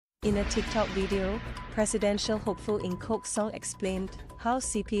In a TikTok video, presidential hopeful Kok Song explained how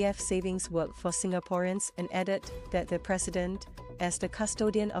CPF savings work for Singaporeans and added that the president, as the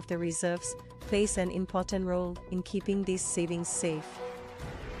custodian of the reserves, plays an important role in keeping these savings safe.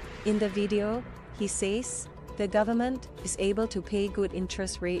 In the video, he says, the government is able to pay good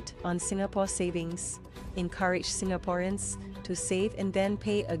interest rate on Singapore savings, encourage Singaporeans to save and then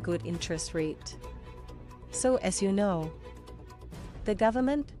pay a good interest rate. So as you know, the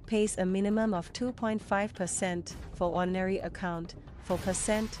government pays a minimum of 2.5% for ordinary account,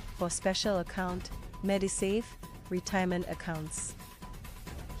 4% for special account, MediSave, retirement accounts.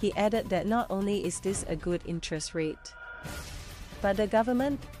 He added that not only is this a good interest rate, but the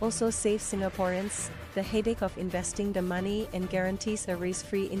government also saves Singaporeans the headache of investing the money and guarantees a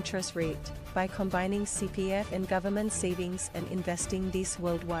risk-free interest rate by combining CPF and government savings and investing these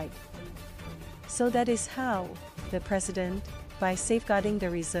worldwide. So that is how the president, by safeguarding the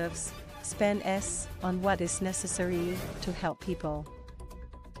reserves, spend on what is necessary to help people.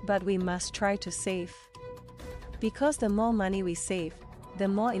 But we must try to save. Because the more money we save, the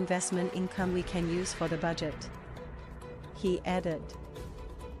more investment income we can use for the budget. He added.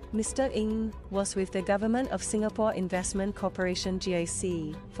 Mr. Ng was with the Government of Singapore Investment Corporation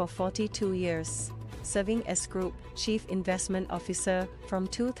 (GIC) for 42 years, serving as Group Chief Investment Officer from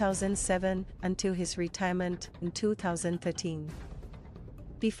 2007 until his retirement in 2013.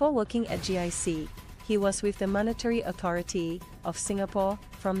 Before working at GIC, he was with the Monetary Authority of Singapore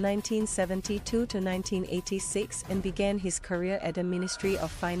from 1972 to 1986 and began his career at the Ministry of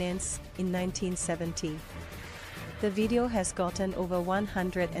Finance in 1970. The video has gotten over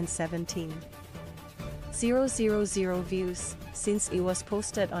 117,000 views since it was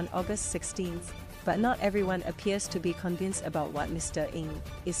posted on August 16th, but not everyone appears to be convinced about what Mr. Ng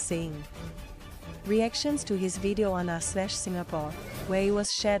is saying. Reactions to his video on r/Singapore, where it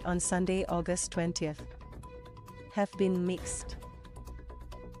was shared on Sunday, August 20th, have been mixed.